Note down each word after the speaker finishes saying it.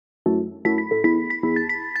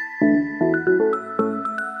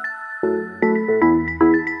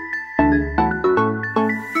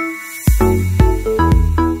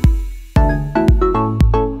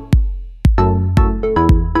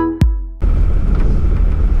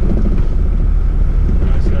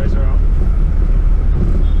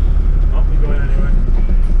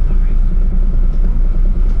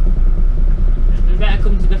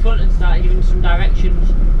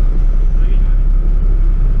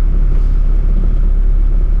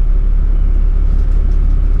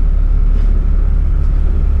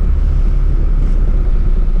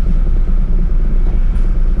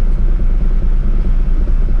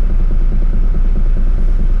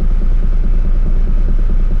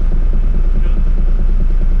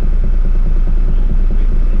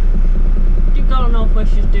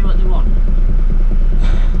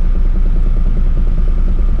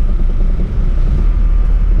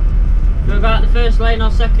lane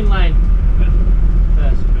or second lane?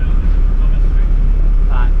 First.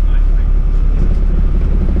 Right.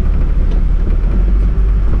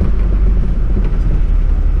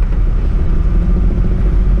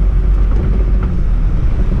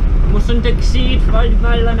 Mustn't exceed 5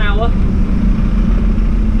 miles an hour.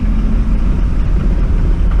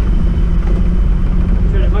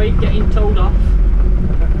 Should avoid getting towed off.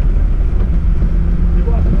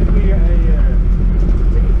 What happens if we get a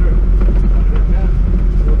ticket through?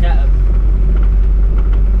 We'll get them.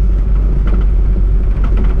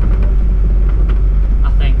 I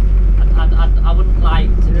think. I wouldn't like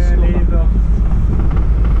to discover. Neither.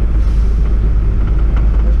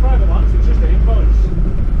 It's private ones, it's just the invoice.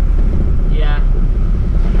 Yeah.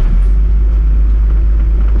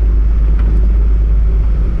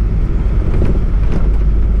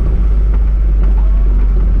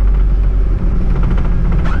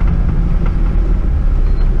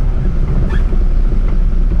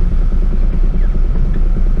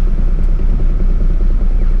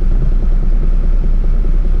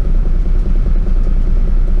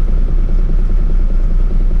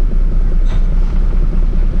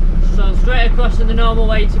 So straight across in the normal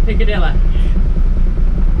way to Piccadilly.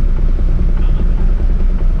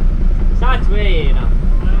 It's hard to hear, you know.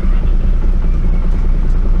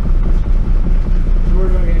 He's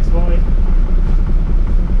worried about getting spotted.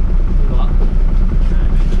 What?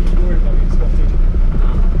 He's worried about getting spotted.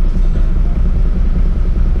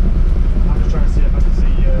 I'm just trying to see if I can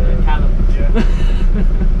see Callum. Yeah.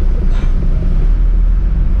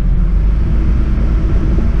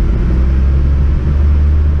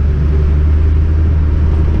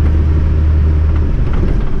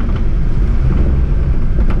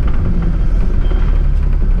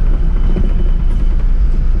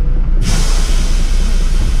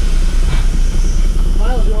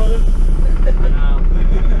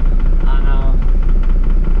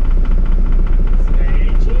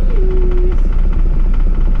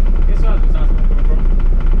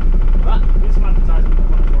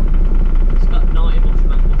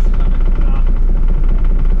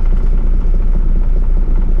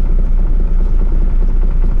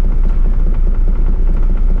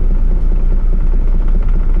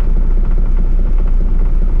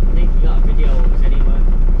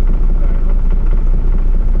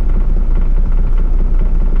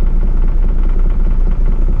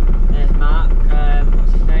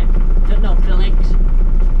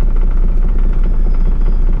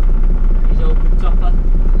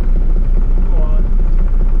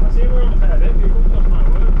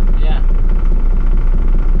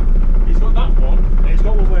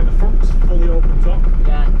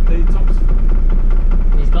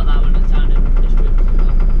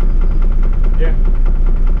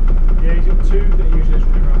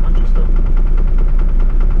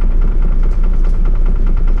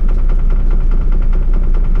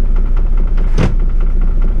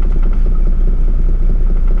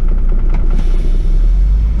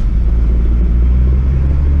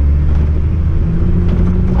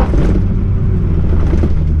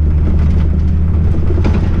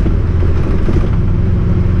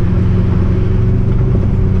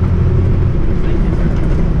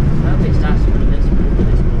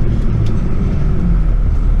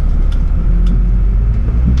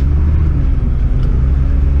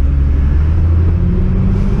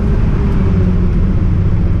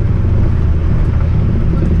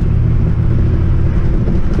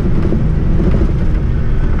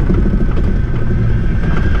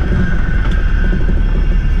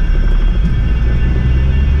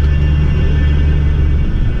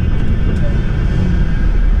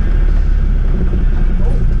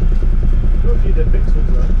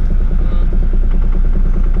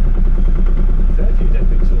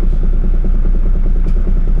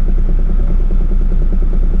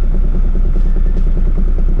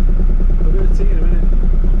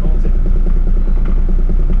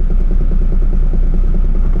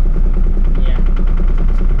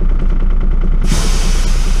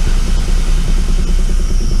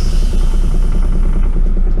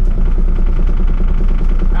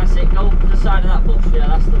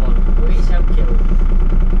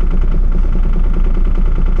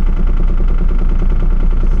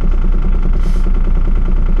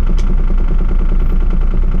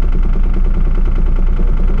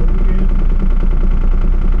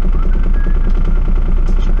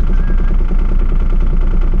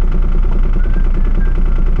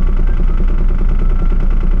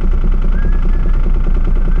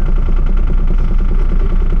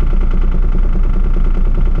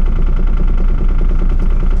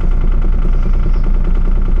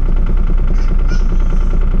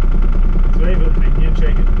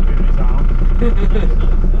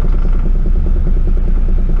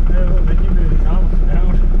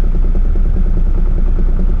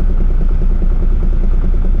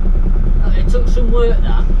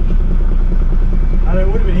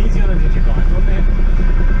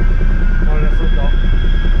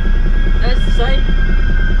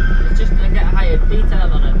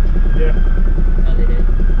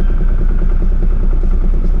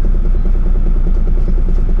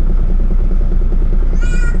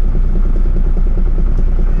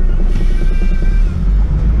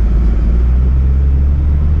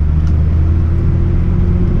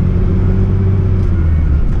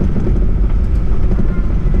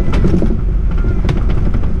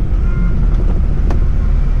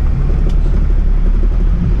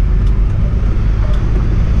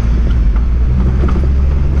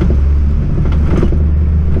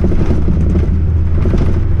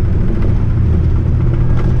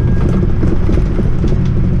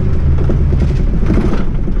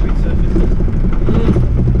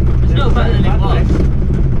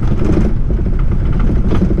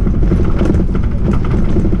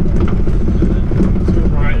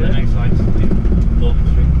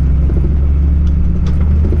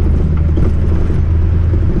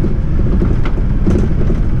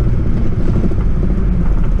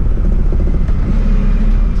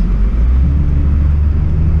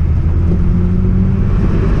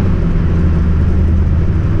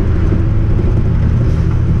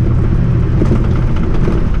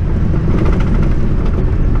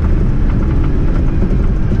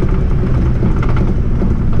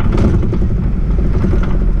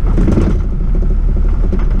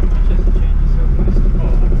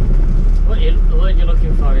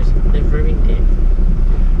 for is they've ruined it.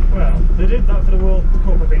 Well, they did that for the World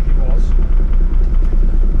Cup, I think it was.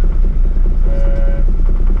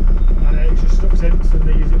 And it's just stuck since, and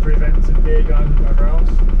they use it for events and beer gardens and whatever else.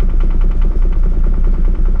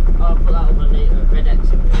 I'll put that on the red X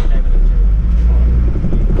in the name of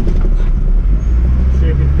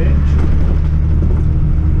Stupid bitch.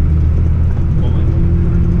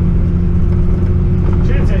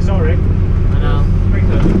 She didn't say sorry. I know.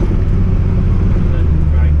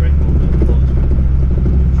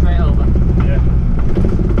 Straight over. Yeah.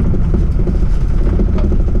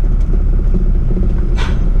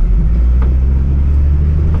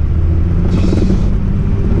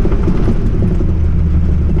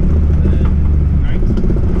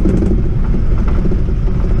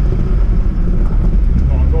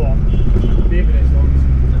 Go on. Be a minute, ones.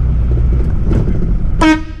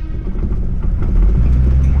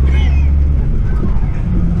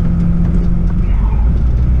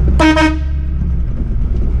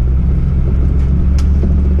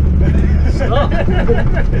 Stop.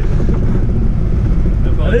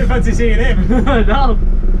 I didn't fancy seeing him. No.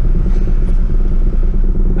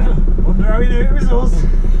 Wonder how he knew it was us.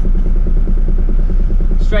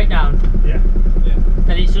 Straight down. Yeah.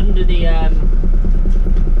 Then it's under the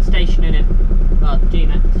station in it. Well,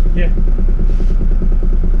 GMX. Yeah.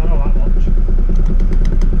 I know that much.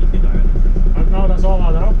 No, that's all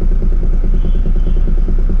I know.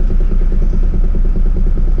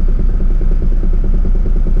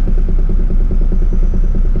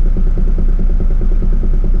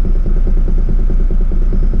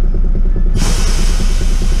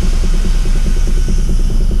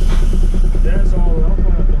 Yeah, it's all I know.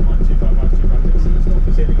 I've done like 255, 256 and stuff.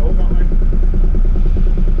 You see the gold, don't they?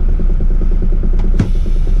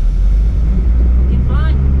 Fucking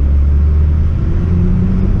fine.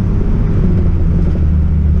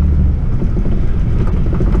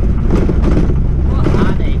 What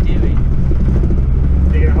are they doing?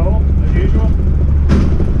 Digging a hole, as usual.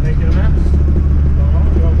 Making a mess. Don't know,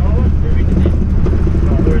 you don't know it? They're rigging it.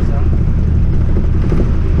 No, there is that.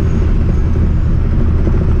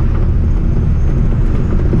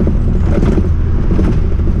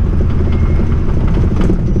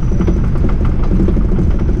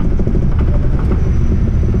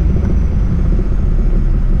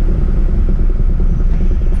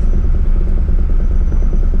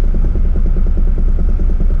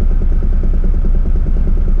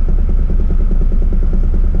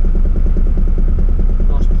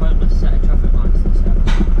 Most pointless set of traffic lights this ever.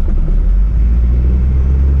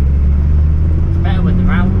 It's better when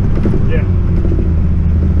they're out. Yeah.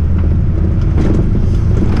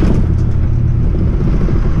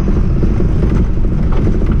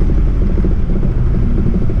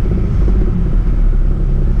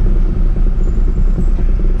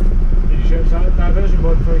 Did you show us that diversion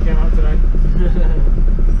board before you came out today?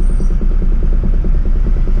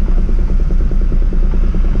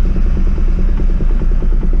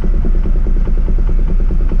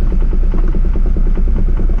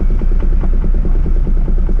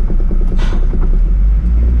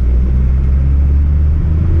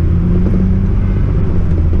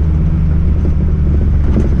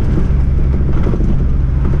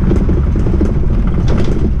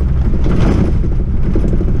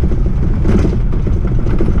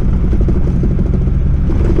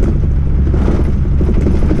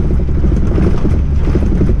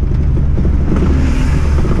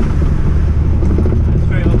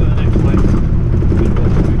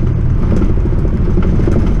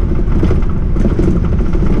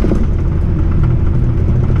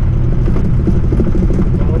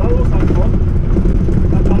 Well, that looks like fun.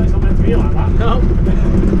 That planet's not meant to be like that. No.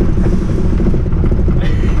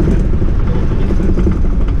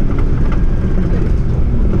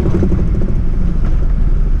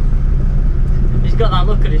 He's got that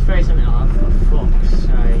look on his face and oh, for fuck's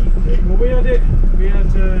sake. Well, we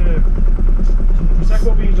had some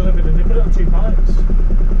Prosecco being delivered and they put it on 2 pallets.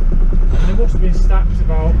 And they must have been stacked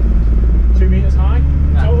about 2 metres high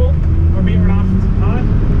Yeah. total, or a metre and a half high.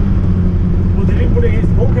 But they didn't put it against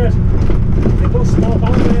the bulkhead. They put a small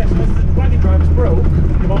pallet there, so as the wagon drivers broke,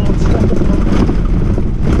 they've all strapped up front.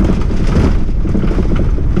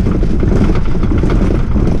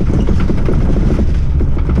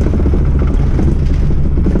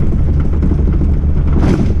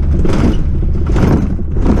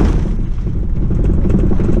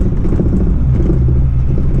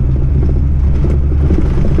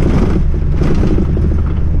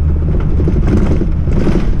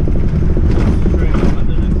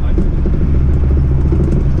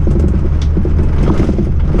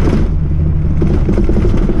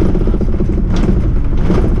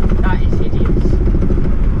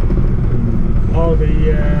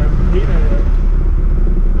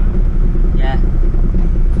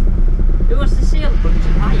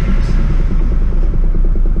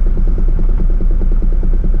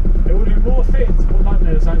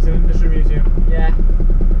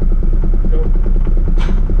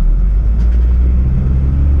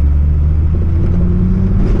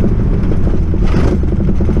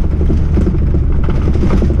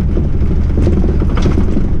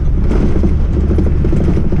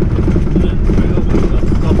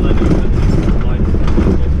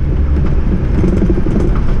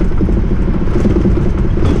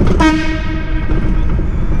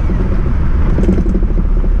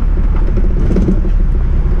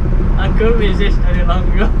 couldn't resist any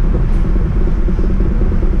longer.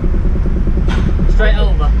 Straight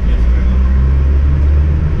over.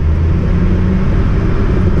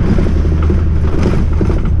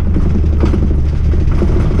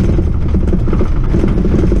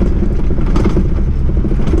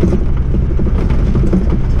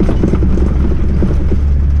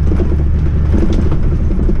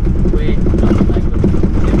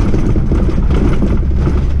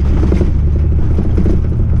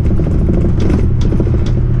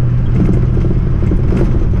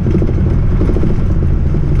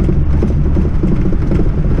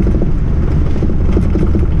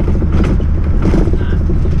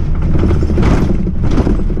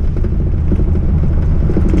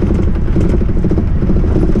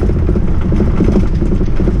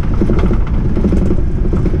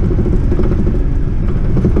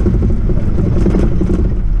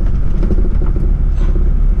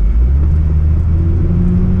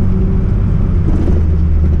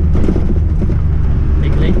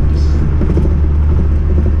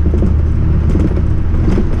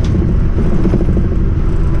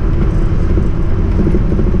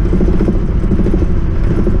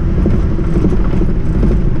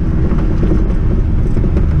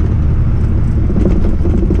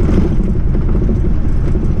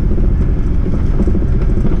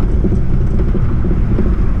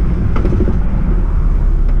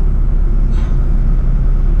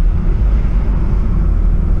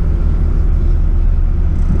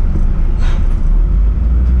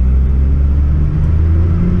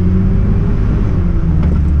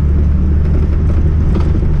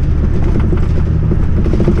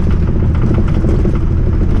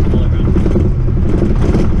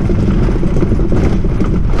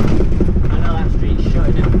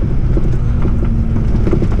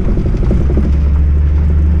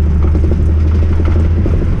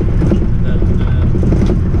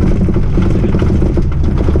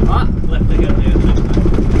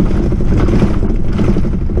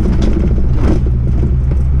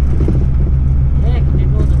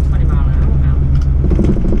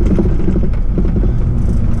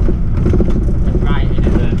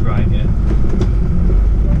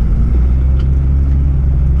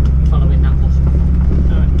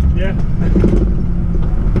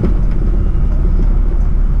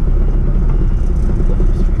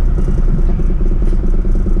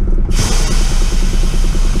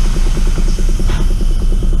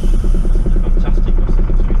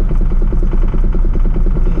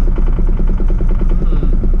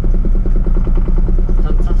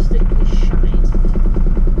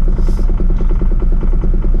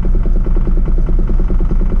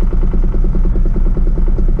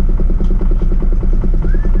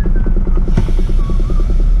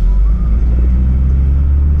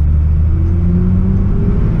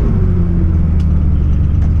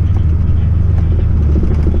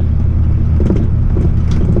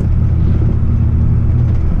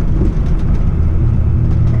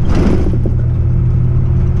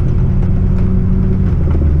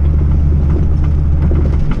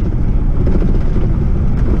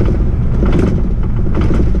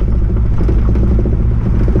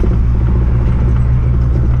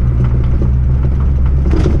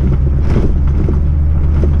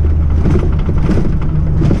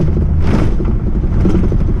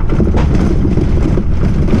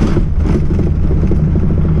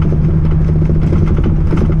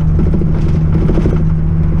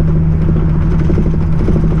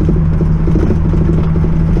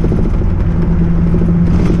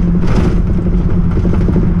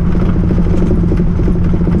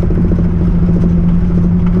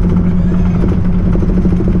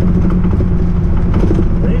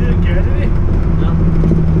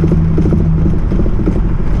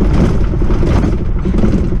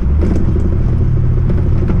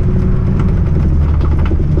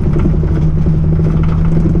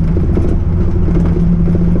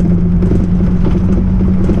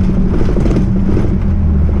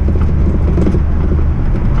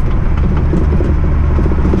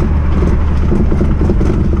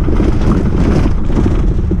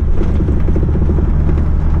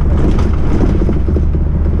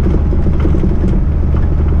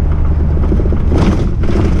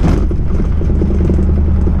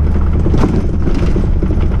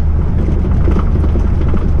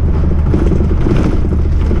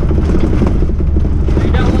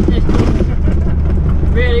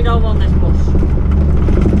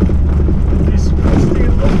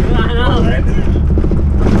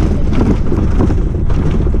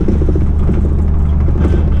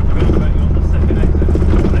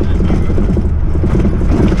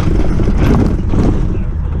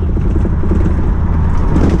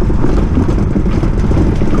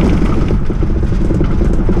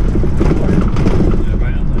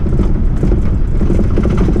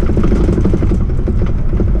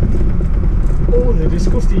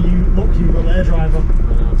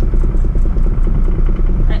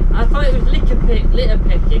 litter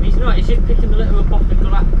picking. He's not. He's just picking the litter up off the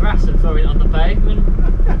grass and throwing it on the pavement.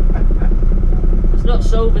 It's not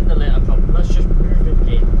solving the litter problem. That's just moving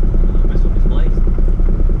it. Mess up his blades.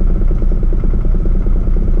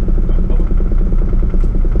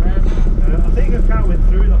 I think a car went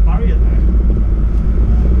through that barrier there.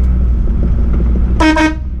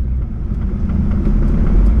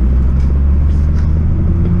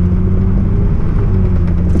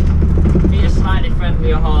 Need a slightly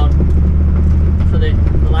friendlier horn for the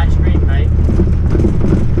light screen, mate.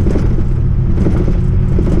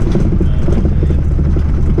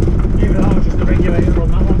 Even that was just the regulator on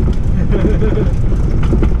that one.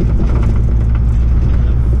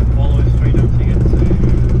 Follow it straight up to get to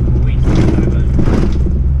Wheat diversion.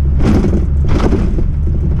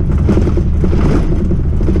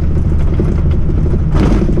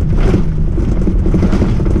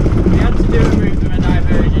 We had to do a route from a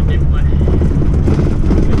diversion, didn't we?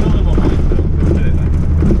 There's only one line, so we can do it then.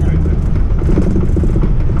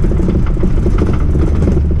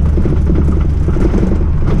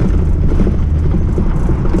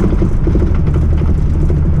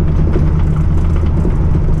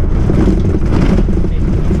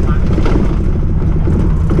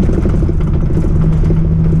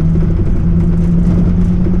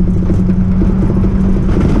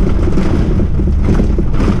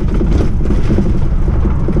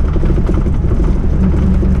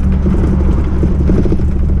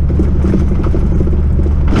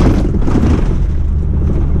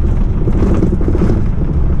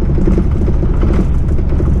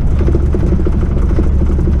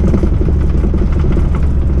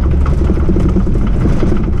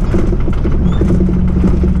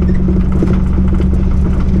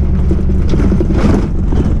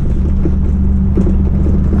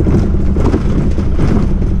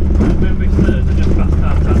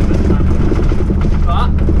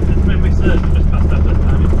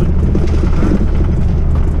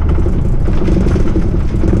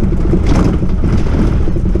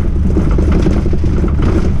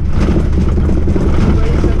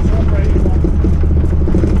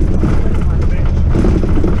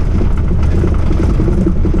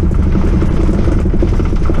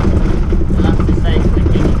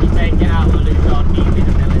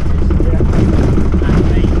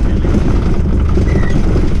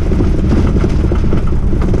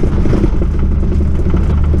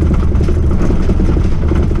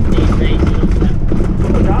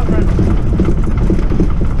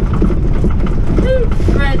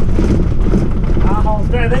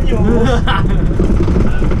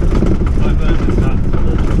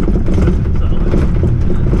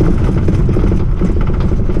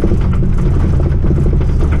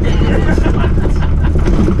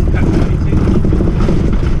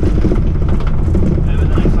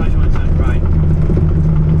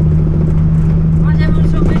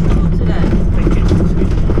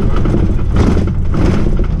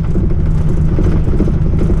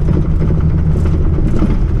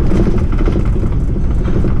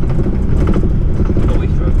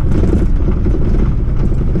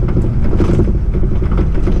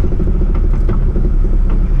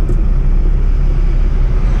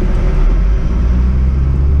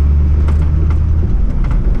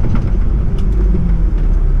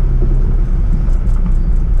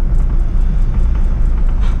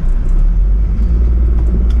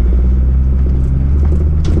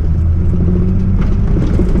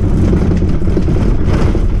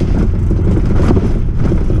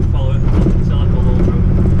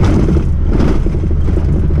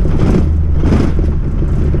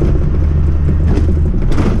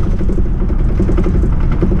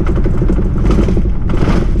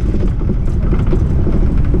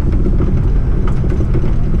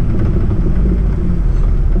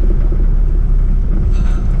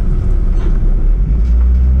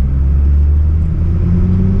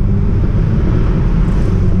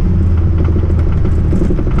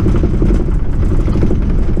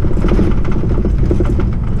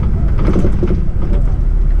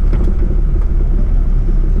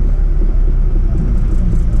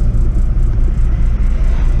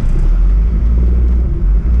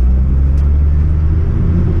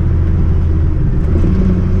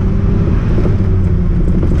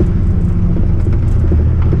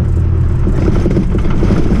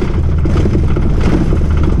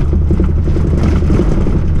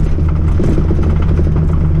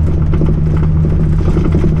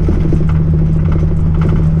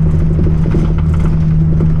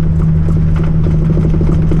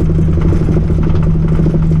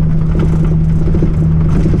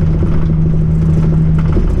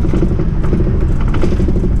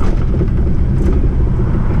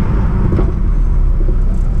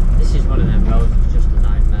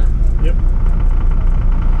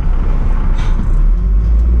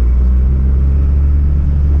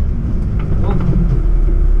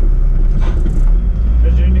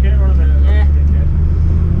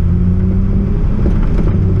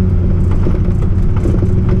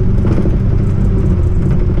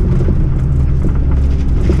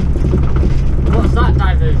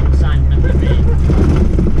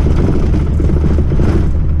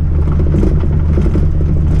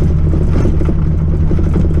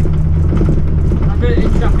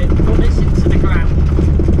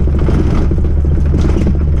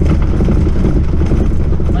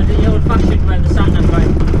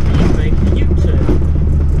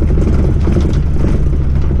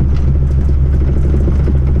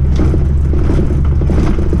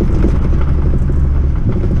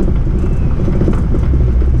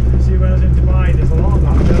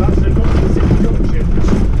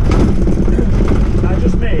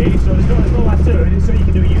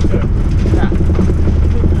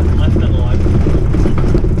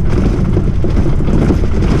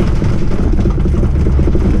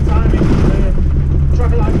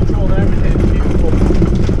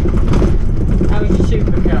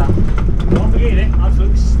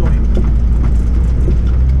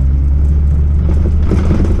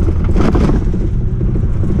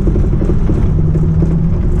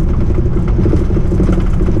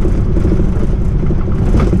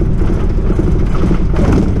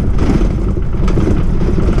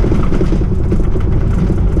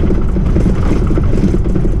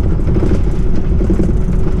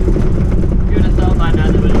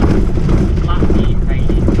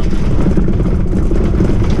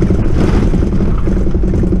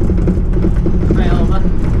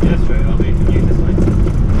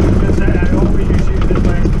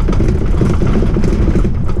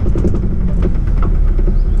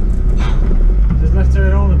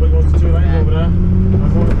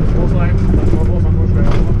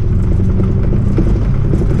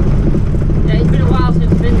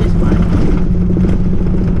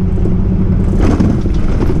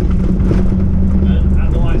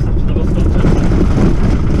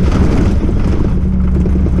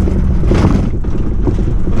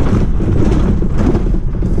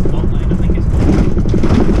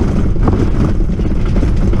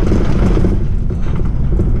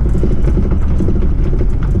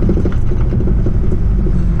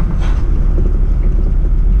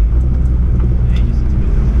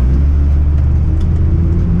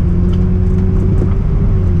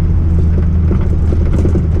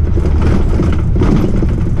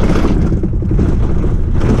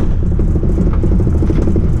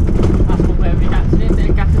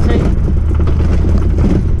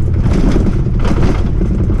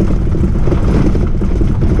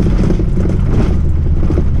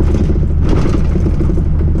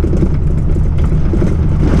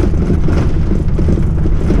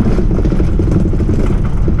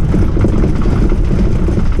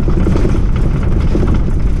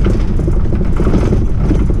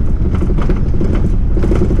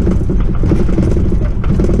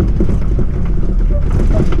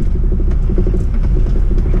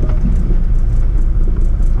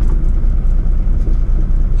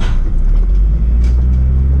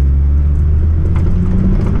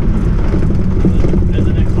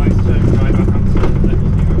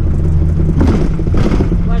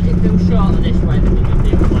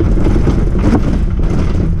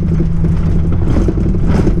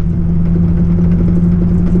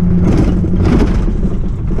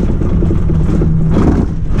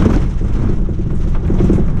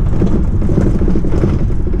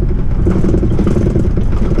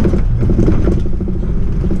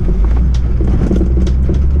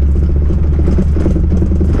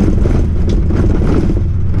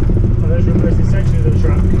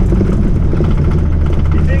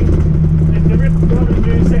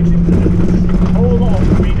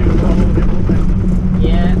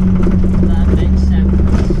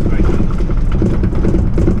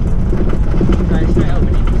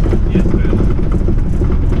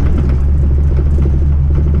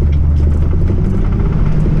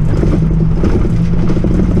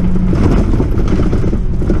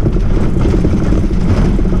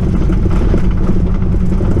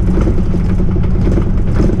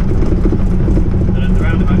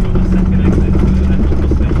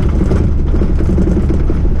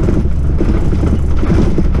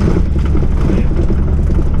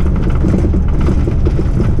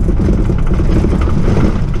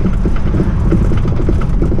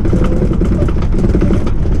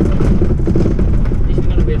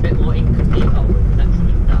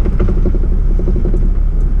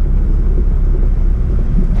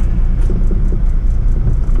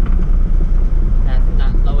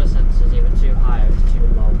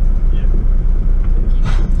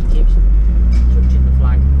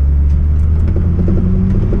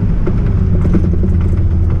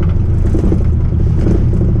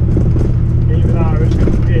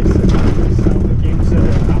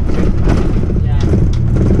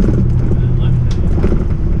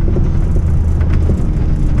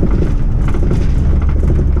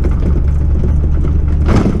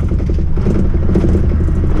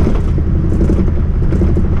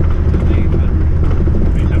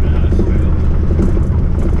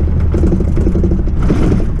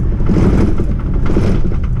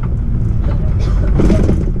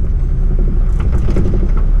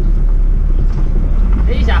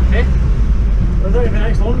 waiting for the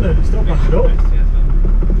next London, it's still backed up.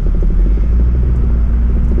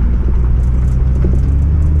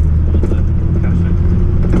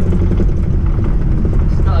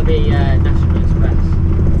 It's got to be National Express.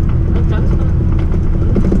 No transport.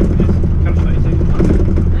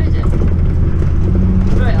 Where is it?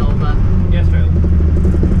 Straight over. Yeah, straight over.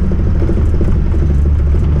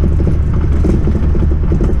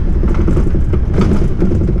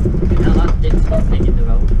 Now that's different thing in the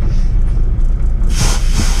road.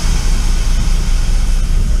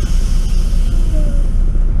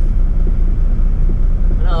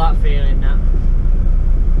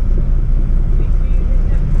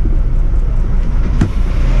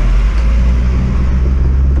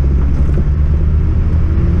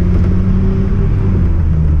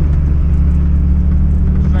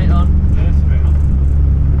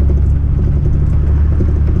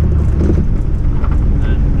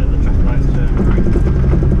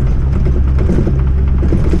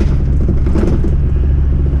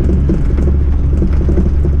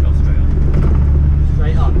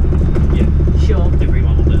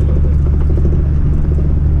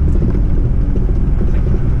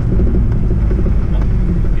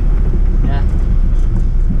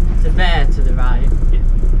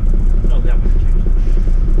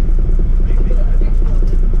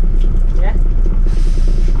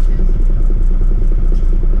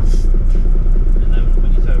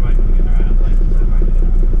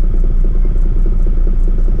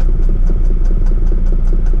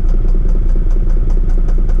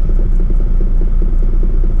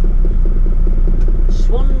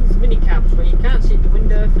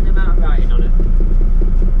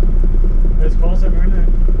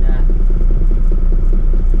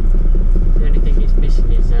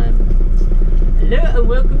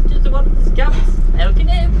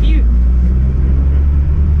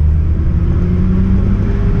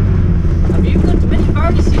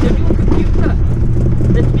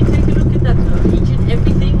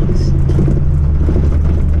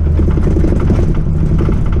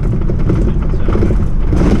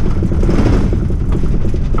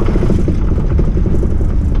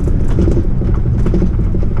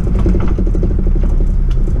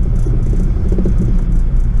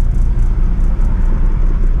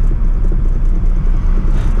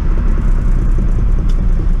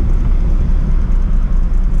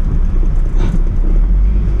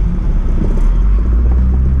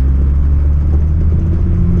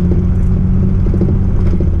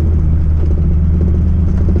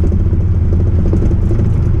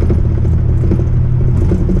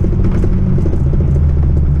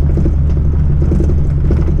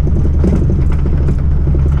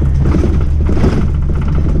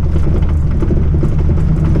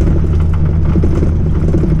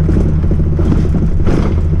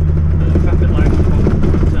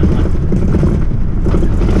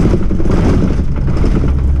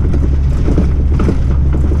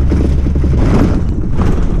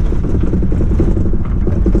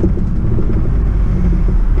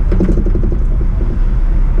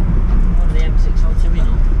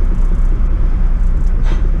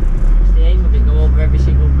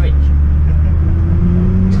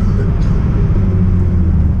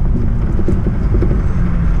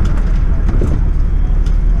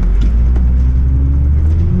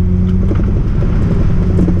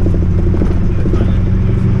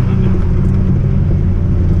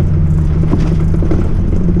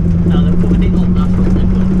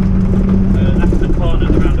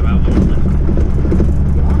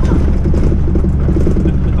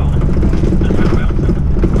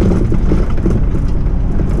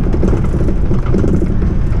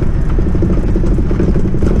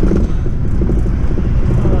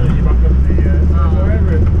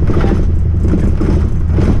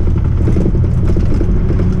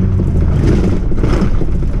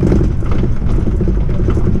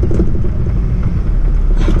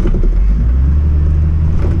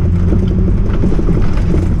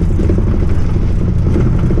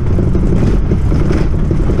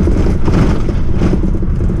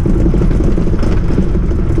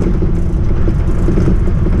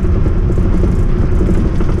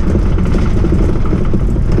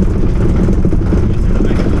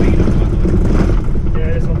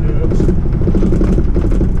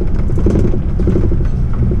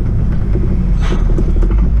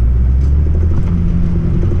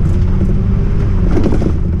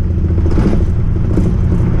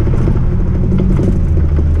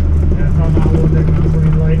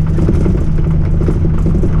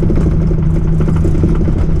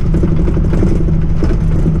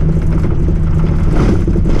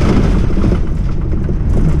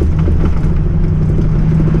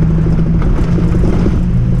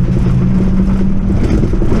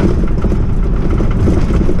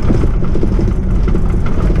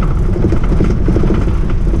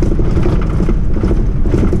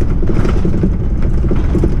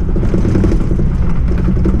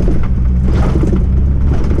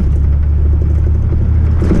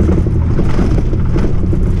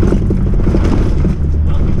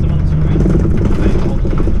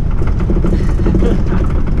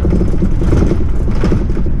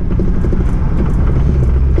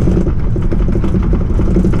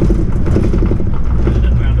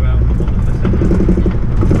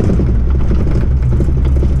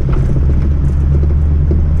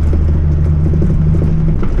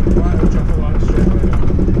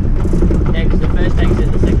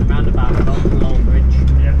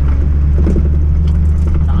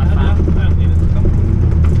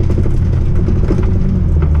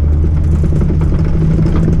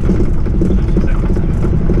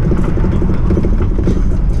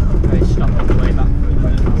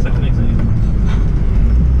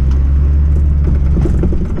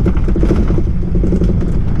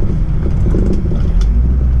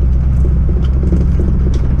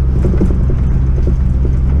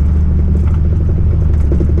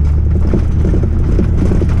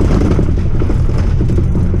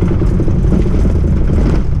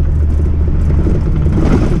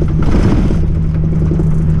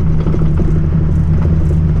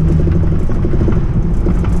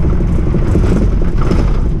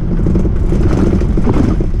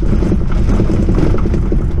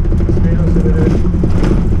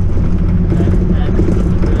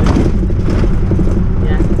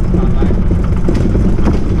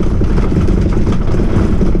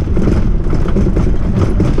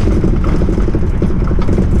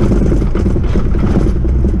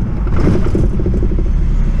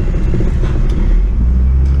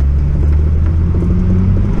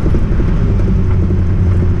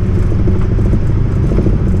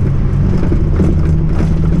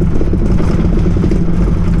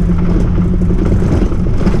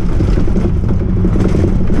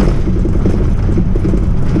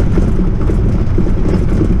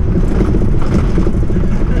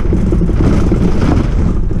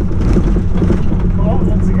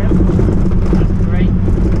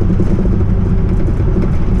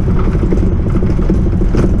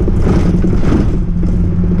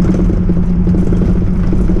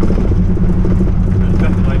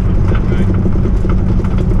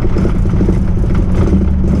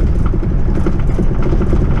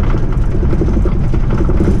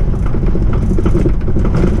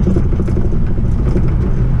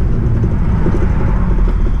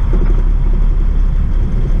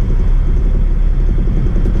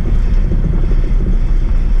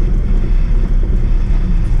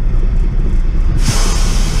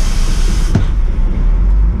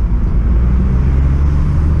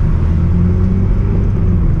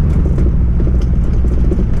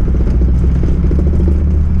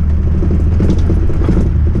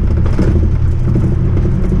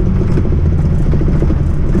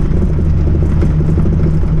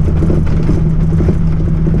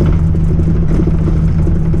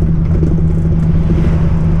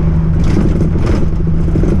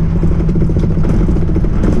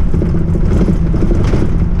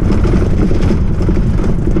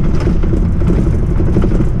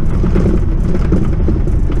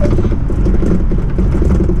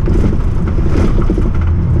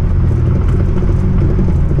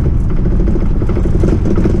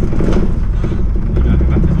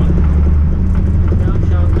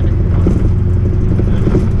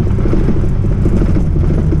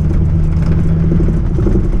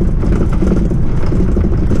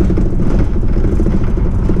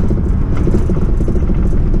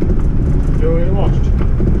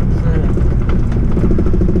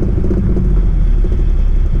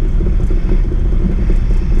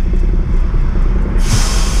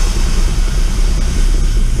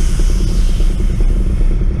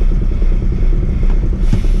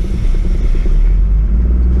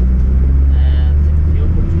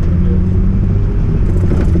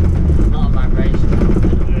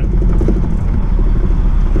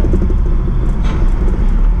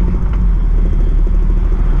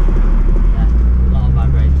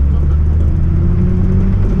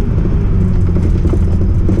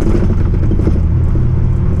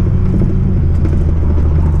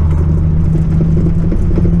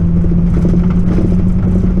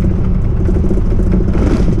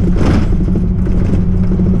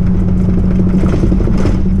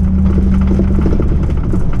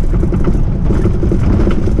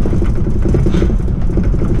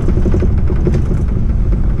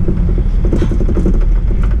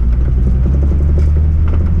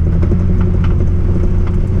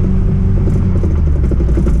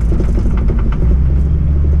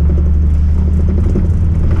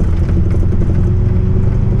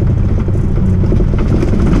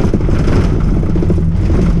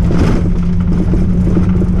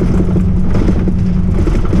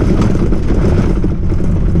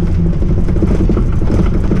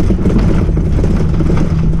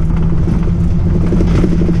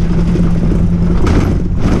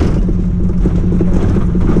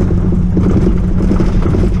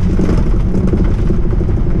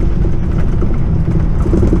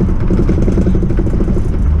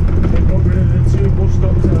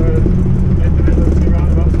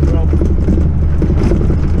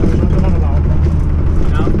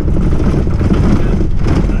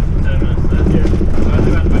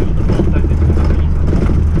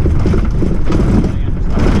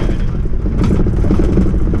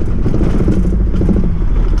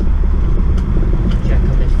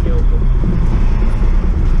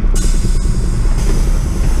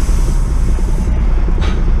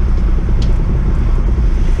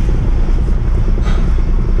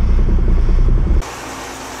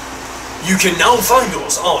 You can now find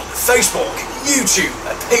us on Facebook, YouTube,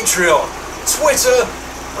 Patreon, Twitter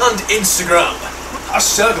and Instagram.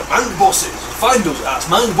 Hashtag Mancbuses. Find us at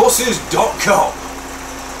mancbuses.com.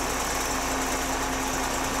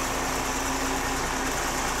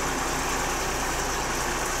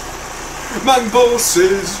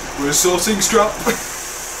 Mancbuses, we're sorting scrap.